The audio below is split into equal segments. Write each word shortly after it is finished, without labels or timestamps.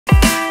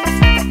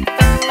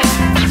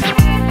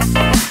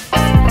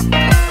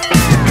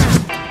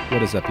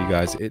What is up, you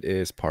guys? It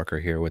is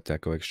Parker here with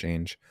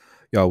DecoExchange.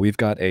 Y'all, we've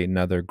got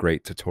another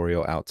great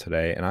tutorial out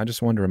today, and I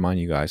just wanted to remind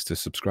you guys to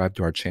subscribe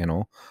to our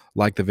channel,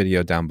 like the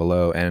video down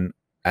below, and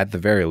at the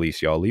very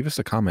least, y'all, leave us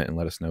a comment and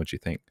let us know what you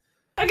think.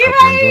 Okay,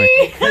 Hope you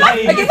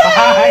enjoy. okay,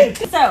 bye!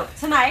 So,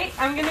 tonight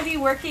I'm going to be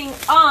working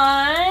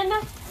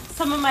on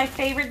some of my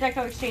favorite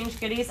DecoExchange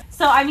goodies.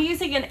 So, I'm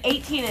using an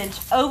 18-inch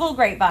oval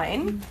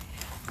grapevine,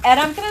 and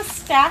I'm going to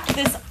stack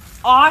this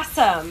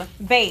awesome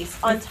base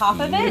on top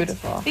of it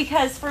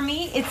because for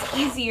me it's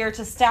easier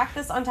to stack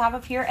this on top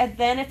of here, and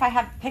then if I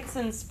have picks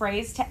and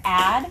sprays to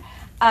add,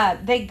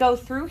 they go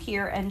through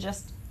here and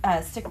just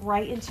stick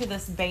right into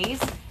this base,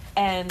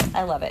 and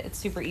I love it. It's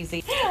super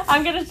easy.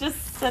 I'm gonna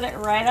just set it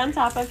right on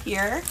top of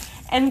here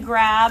and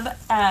grab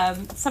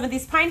some of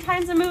these pine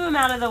pines and move them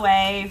out of the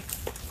way,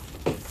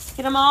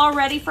 get them all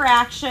ready for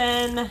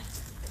action.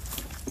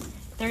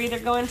 They're either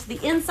going to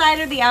the inside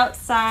or the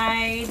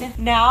outside.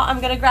 Now I'm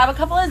gonna grab a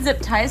couple of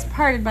zip ties.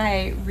 Pardon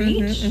my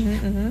reach.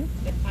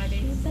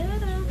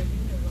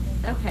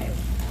 Okay.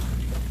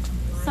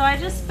 So I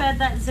just fed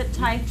that zip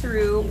tie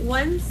through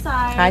one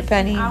side Hi,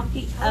 Penny. and out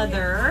the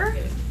other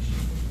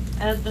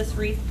of this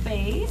wreath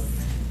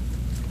base.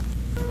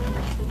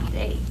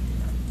 Dang.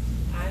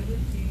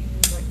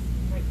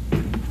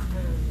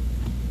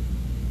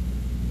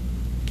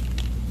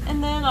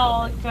 And then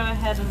I'll go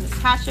ahead and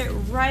attach it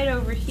right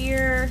over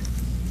here.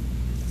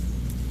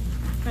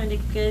 Find a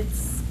good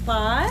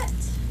spot.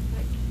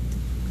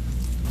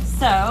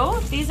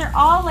 So these are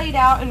all laid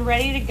out and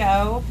ready to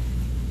go.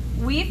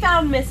 We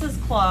found Mrs.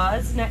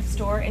 Claus next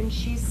door, and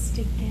she's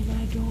stinking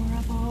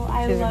adorable.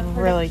 I love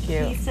her really to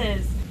cute.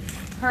 pieces.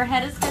 Her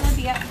head is going to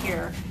be up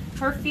here.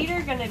 Her feet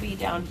are going to be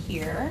down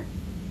here.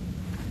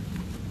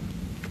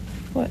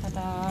 What?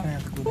 Ta-da.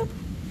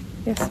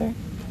 Yes, sir.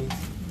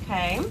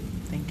 Okay.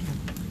 Thank you.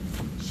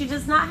 She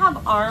does not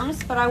have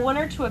arms, but I want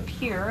her to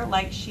appear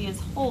like she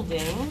is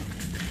holding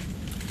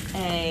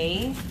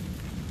a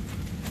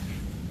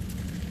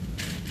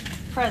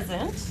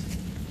present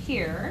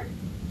here.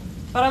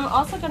 But I'm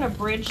also going to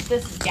bridge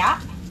this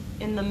gap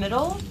in the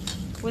middle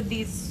with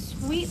these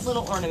sweet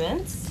little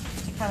ornaments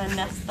to kind of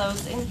nest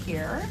those in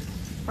here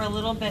for a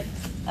little bit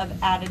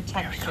of added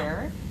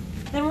texture.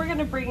 Then we're going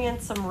to bring in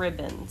some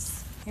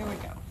ribbons. Here we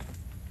go.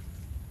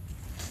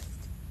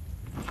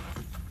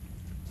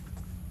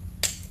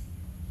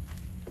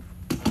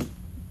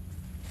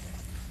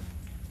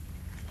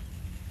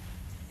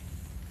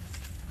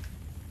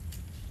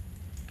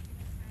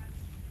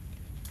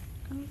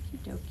 Okie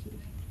dokie.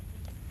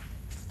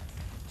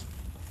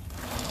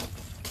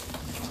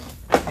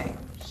 Okay,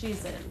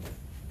 she's in.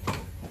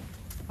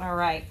 All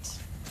right.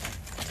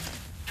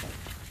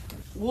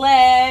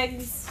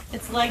 Legs.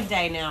 It's leg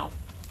day now.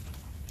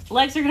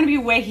 Legs are going to be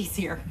way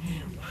easier.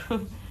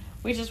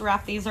 We just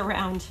wrap these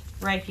around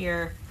right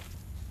here.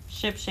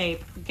 Ship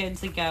shape, good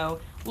to go.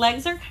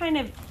 Legs are kind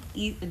of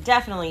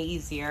definitely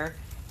easier.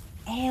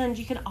 And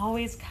you can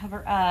always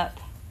cover up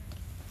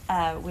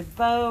with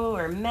bow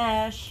or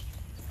mesh,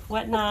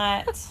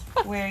 whatnot,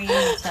 where you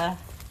need to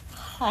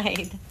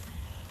hide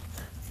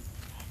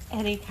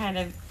any kind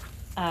of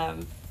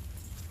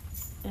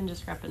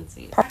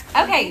indiscrepancies.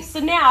 Okay, so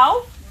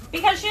now,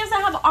 because she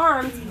doesn't have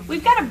arms,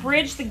 we've got to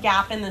bridge the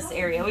gap in this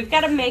area. We've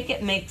got to make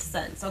it make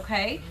sense,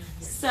 okay?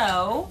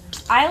 So,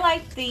 I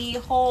like the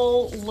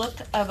whole look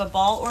of a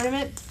ball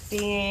ornament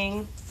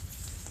being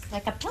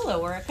like a pillow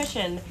or a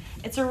cushion.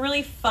 It's a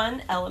really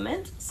fun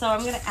element, so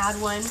I'm going to add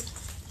one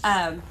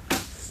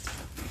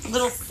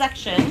little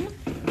section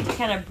to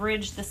kind of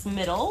bridge this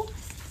middle,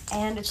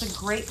 and it's a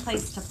great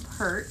place to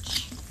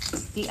perch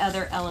the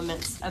other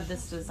elements of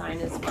this design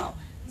as well.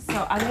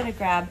 So I'm going to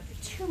grab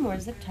 2 more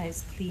zip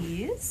ties,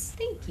 please.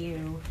 Thank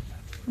you.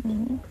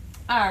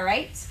 All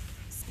right.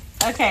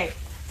 Okay,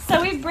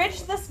 so we've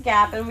bridged this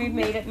gap and we've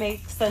made it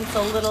make sense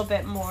a little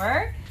bit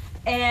more.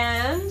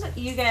 And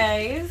you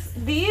guys,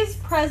 these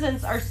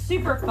presents are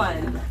super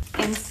fun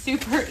and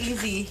super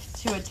easy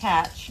to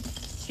attach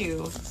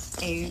to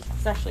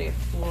especially a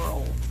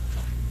floral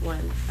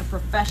one, a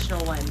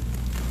professional one.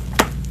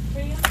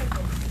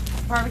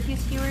 Barbecue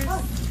skewers.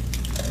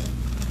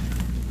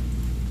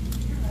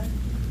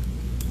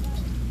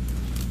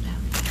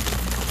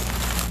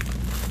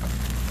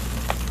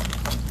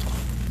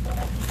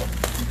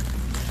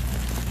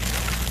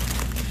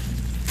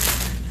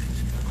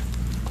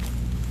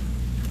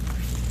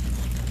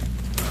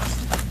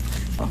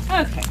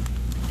 Okay,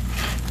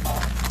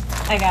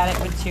 I got it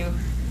with 2.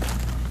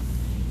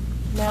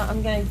 Now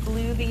I'm going to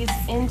glue these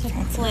into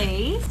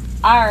place.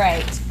 All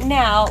right,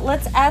 now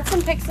let's add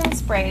some picks and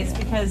sprays,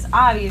 because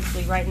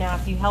obviously right now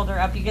if you held her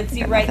up you could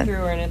see right through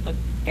her and it looked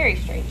very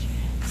strange.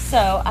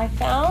 So I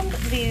found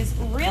these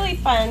really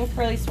fun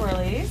curly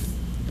swirlies.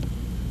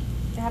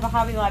 They have a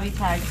Hobby Lobby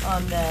tag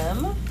on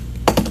them.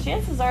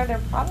 Chances are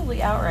they're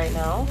probably out right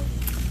now.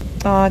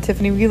 Oh,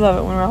 Tiffany, we love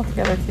it when we're all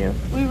together too.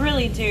 We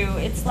really do.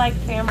 It's like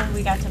family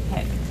we got to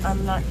pick.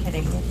 I'm not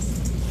kidding.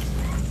 It's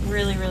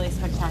really, really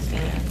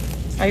spectacular.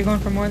 Are you going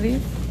for more of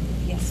these?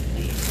 Yes,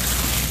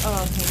 please.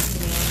 Oh, thanks,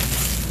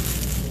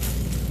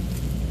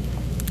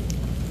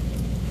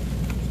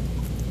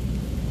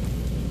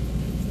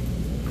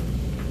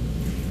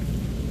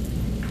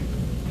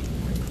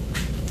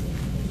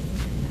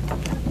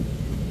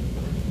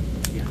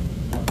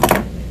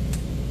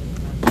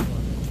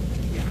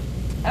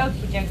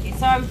 Okie dokie.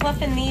 So I'm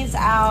flipping these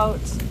out.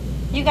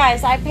 You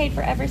guys, I paid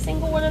for every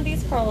single one of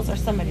these curls, or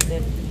somebody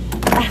did.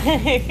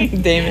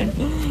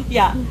 Damon.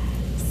 Yeah.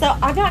 So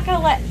I'm not going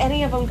to let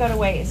any of them go to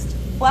waste.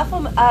 Fluff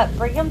them up,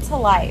 bring them to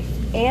life,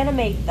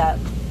 animate them.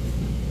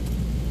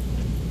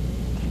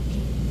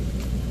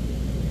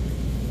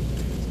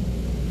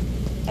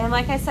 And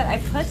like I said, I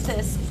put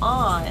this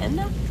on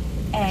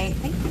a,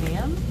 thank you,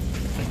 ma'am.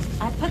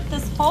 I put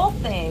this whole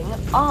thing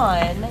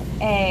on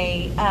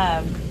a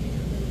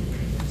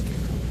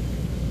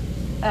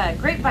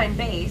grapevine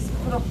base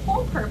for the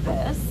whole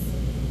purpose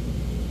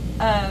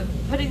of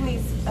putting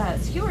these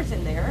skewers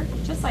in there,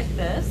 just like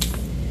this.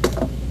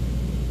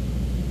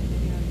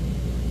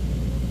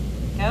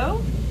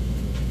 Go.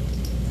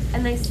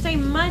 And they stay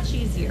much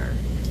easier.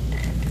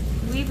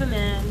 Weave them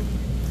in,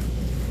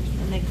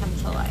 and they come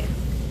to life.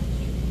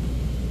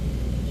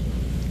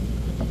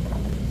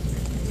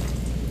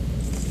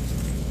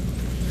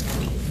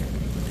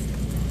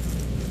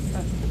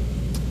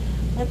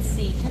 Let's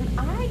see, can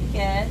I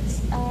get,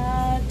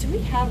 do we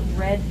have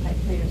red pipe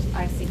cleaners?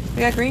 I see.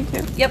 We got green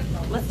too. Yep,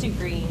 let's do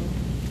green.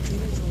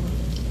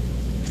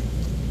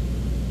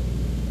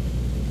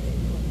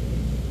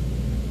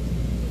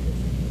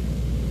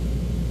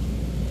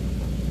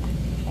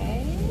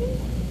 Okay.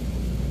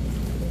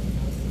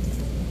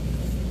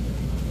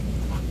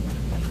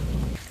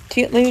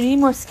 Do you need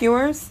more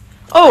skewers?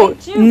 Oh,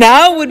 do.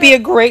 now would be a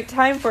great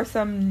time for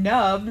some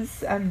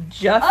nubs. I'm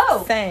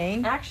just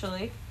saying.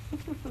 Actually.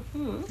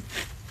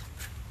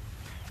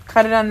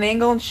 Cut it on an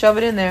angle and shove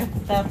it in there.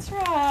 That's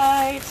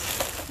right.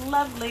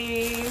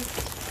 Lovely.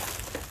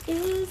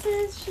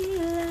 Isn't she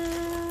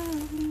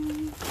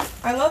lovely?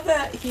 I love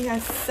that he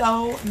has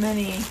so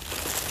many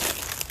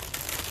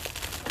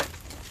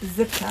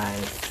zip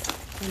ties.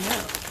 I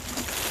know.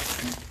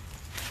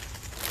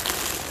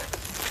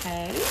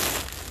 Okay.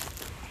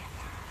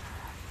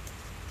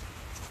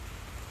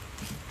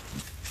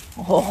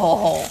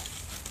 Oh.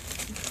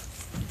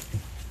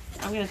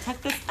 I'm going to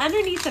tuck this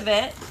underneath of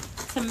it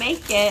to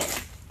make it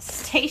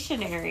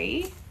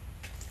stationary.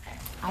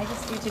 I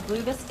just need to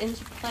glue this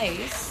into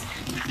place.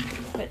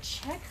 But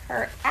check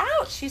her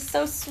out. She's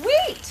so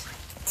sweet.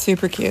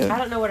 Super cute. I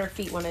don't know what her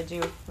feet want to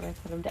do when I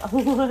put them down.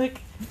 Look.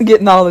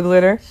 Getting all the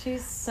glitter.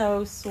 She's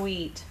so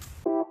sweet.